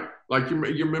 Yeah. Like you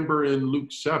remember in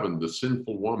Luke 7, the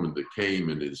sinful woman that came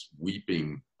and is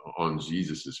weeping on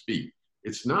Jesus's feet.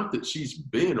 It's not that she's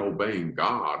been obeying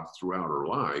God throughout her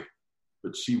life,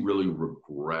 but she really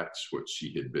regrets what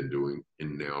she had been doing,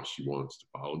 and now she wants to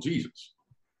follow Jesus.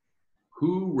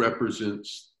 Who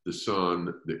represents the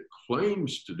son that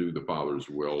claims to do the Father's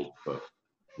will, but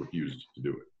refuses to do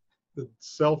it? The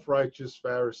self-righteous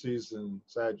Pharisees and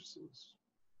Sadducees.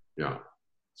 Yeah.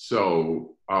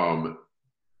 So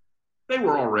they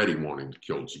were already wanting to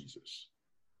kill Jesus.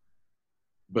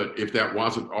 But if that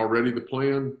wasn't already the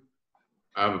plan,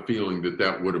 I have a feeling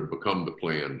that would have become the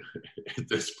plan at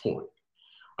this point.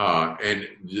 And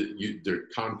the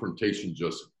confrontation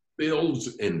just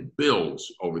builds and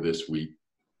builds over this week.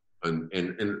 And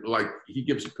like he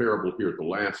gives a parable here at the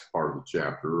last part of the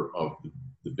chapter of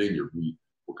the vineyard.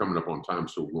 We're coming up on time,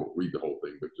 so we won't read the whole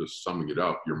thing, but just summing it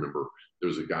up, you remember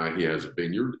there's a guy, he has a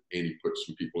vineyard, and he puts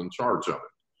some people in charge of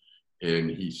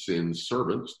and he sends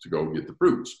servants to go get the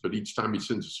fruits. But each time he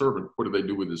sends a servant, what do they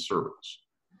do with his servants?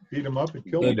 Beat him up and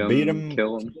kill They him. beat him,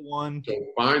 kill him. kill one. So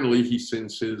finally, he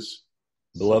sends his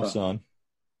Beloved son.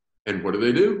 And what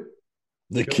do?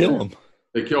 They kill him.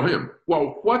 They kill him.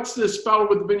 Well, what's this fellow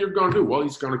with the vineyard going to do? Well,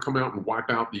 he's going to come out and wipe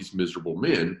out these miserable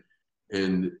men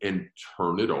and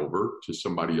turn it over to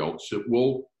somebody else that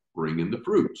will bring in the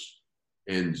fruits.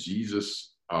 And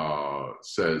Jesus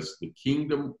says, the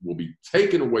kingdom will be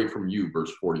taken away from you,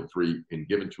 verse 43, and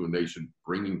given to a nation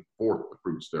bringing forth the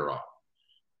fruits thereof.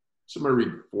 Somebody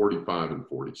read 45 and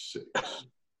 46.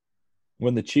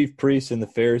 When the chief priests and the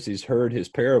Pharisees heard his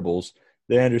parables,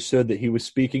 they understood that he was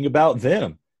speaking about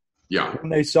them. Yeah. When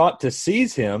they sought to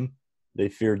seize him, they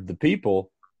feared the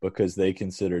people because they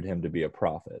considered him to be a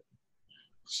prophet.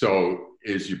 So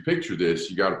as you picture this,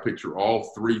 you got to picture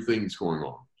all three things going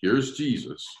on. Here's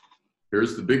Jesus.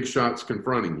 Here's the big shots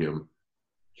confronting him.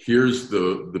 Here's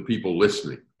the people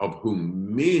listening, of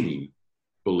whom many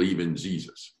believe in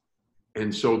Jesus.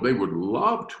 And so they would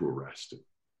love to arrest him,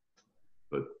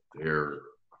 but they're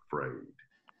afraid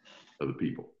of the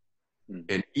people.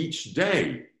 And each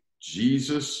day,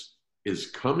 Jesus is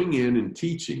coming in and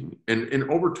teaching. And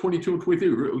over 22 and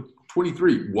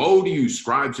 23, woe to you,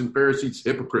 scribes and Pharisees,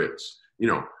 hypocrites.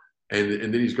 And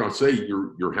then he's going to say,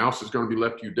 your house is going to be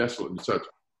left to you desolate and such.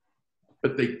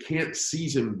 But they can't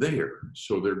seize him there.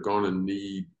 So they're going to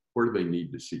need, where do they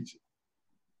need to seize him?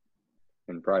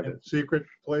 In private. In a secret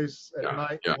place at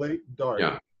night, late, dark.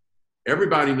 Yeah.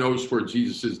 Everybody knows where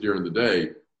Jesus is during the day.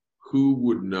 Who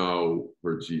would know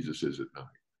where Jesus is at night?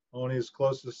 Only his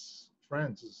closest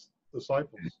friends, his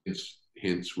disciples.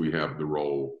 Hence we have the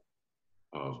role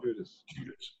of Judas.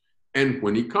 And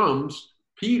when he comes,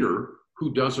 Peter,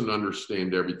 who doesn't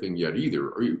understand everything yet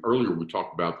either. Earlier we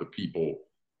talked about the people,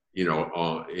 in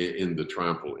the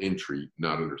triumphal entry,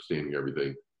 not understanding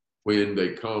everything. When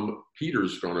they come,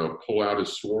 Peter's going to pull out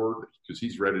his sword because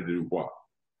he's ready to do what?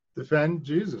 Defend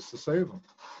Jesus, to save him.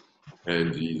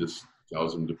 And Jesus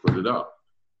tells him to put it up,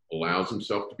 allows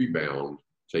himself to be bound,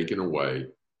 taken away.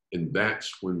 And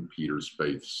that's when Peter's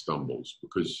faith stumbles,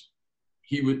 because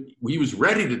he was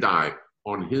ready to die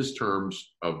on his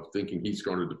terms of thinking he's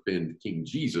going to defend King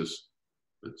Jesus,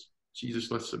 but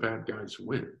Jesus lets the bad guys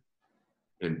win.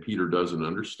 And Peter doesn't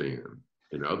understand,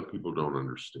 and other people don't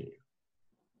understand.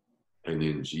 And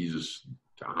then Jesus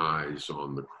dies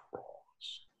on the cross.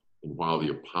 And while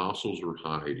the apostles are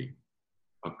hiding,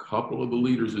 a couple of the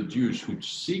leaders of Jews who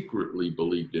secretly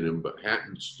believed in him but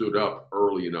hadn't stood up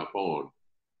early enough on,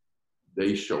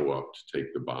 they show up to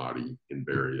take the body and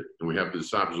bury it. And we have the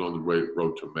disciples on the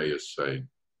road to Emmaus saying,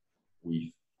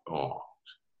 we thought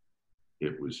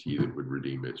it was he that would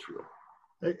redeem Israel.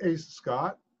 Hey,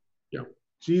 Scott? Yeah.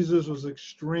 Jesus was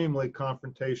extremely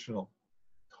confrontational,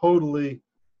 totally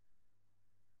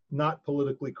not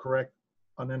politically correct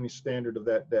on any standard of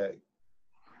that day.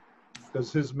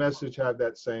 Does his message have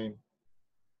that same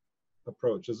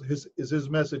approach? Is his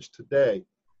message today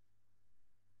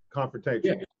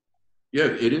confrontational? Yeah,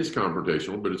 it is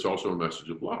confrontational, but it's also a message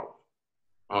of love.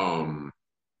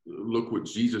 Look what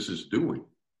Jesus is doing.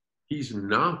 He's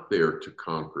not there to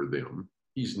conquer them.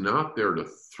 He's not there to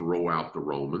throw out the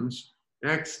Romans.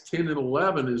 Acts 10 and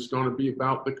 11 is going to be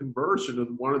about the conversion of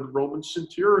one of the Roman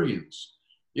centurions.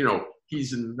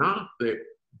 He's not there.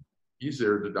 He's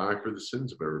there to die for the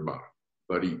sins of everybody.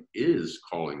 But he is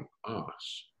calling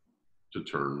us to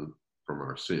turn from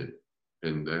our sin.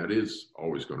 And that is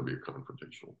always going to be a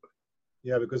confrontational thing.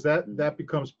 Yeah, because that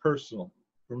becomes personal.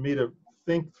 For me to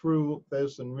think through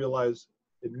this and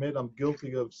admit I'm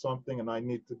guilty of something and I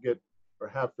need to get or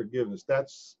have forgiveness,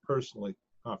 that's personally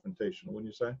confrontational, wouldn't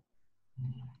you say?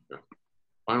 Yeah.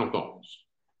 Final thoughts.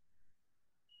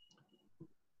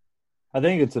 I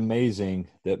think it's amazing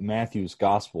that Matthew's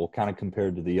gospel, kind of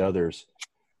compared to the others,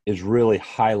 is really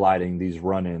highlighting these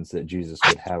run-ins that Jesus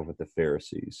would have with the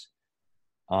Pharisees.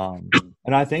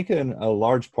 And I think in a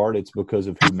large part it's because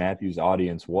of who Matthew's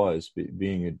audience was,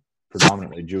 being a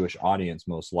predominantly Jewish audience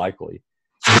most likely.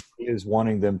 He is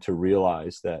wanting them to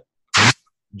realize that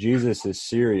Jesus is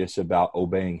serious about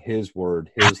obeying his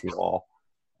word, his law,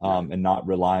 and not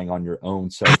relying on your own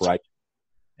self-righteousness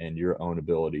and your own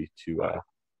ability to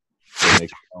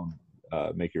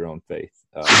make your own faith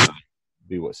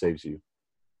be what saves you.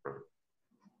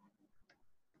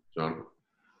 John?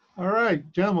 All right,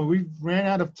 gentlemen, we ran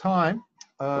out of time.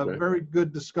 Okay. Very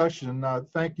good discussion.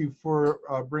 Thank you for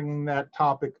bringing that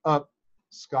topic up,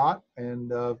 Scott,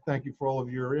 and thank you for all of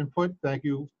your input. Thank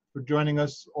you for joining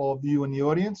us, all of you in the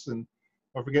audience, and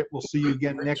don't forget, we'll see you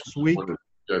again next week.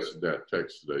 Suggested that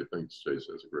text today. Thanks, Chase.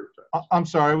 That's a great text. I'm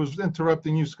sorry, I was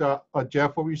interrupting you, Scott.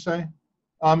 Jeff, what were you saying?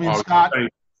 Scott.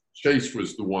 Chase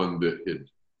was the one that had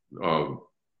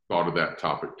thought of that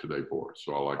topic today for us.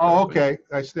 So I like that. Oh, okay.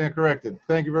 I stand corrected.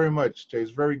 Thank you very much,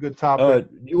 Chase. Very good topic.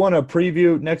 You want to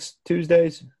preview next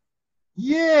Tuesdays?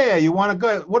 Yeah, you want to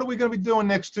go? What are we going to be doing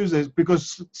next Tuesday?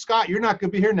 Because, Scott, you're not going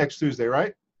to be here next Tuesday,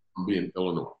 right? I'll be in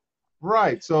Illinois.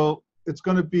 Right. So it's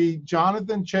going to be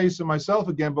Jonathan, Chase, and myself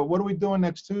again. But what are we doing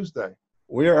next Tuesday?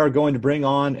 We are going to bring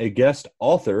on a guest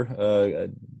author, a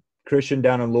Christian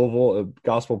down in Louisville, a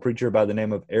gospel preacher by the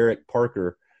name of Eric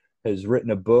Parker, has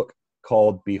written a book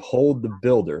called Behold the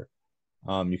Builder.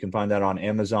 You can find that on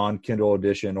Amazon, Kindle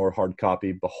edition, or hard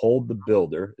copy. Behold the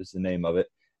Builder is the name of it.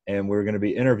 And we're going to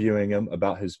be interviewing him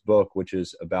about his book, which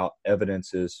is about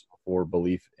evidences for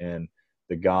belief in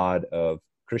the God of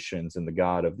Christians and the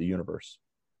God of the universe.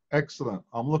 Excellent.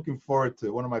 I'm looking forward to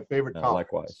it. One of my favorite topics.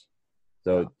 Likewise.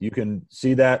 So you can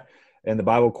see that in the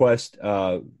Bible Quest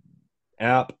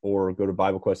app, or go to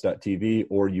BibleQuest.tv,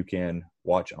 or you can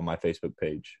watch on my Facebook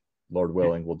page. Lord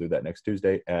willing, we'll do that next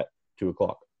Tuesday at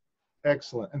 2:00.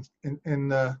 Excellent.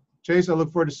 And Chase, I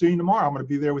look forward to seeing you tomorrow. I'm going to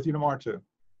be there with you tomorrow too.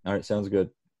 All right, sounds good.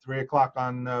 3:00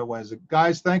 on Wednesday.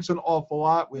 Guys, thanks an awful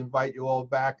lot. We invite you all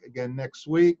back again next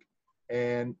week,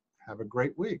 and have a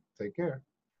great week. Take care.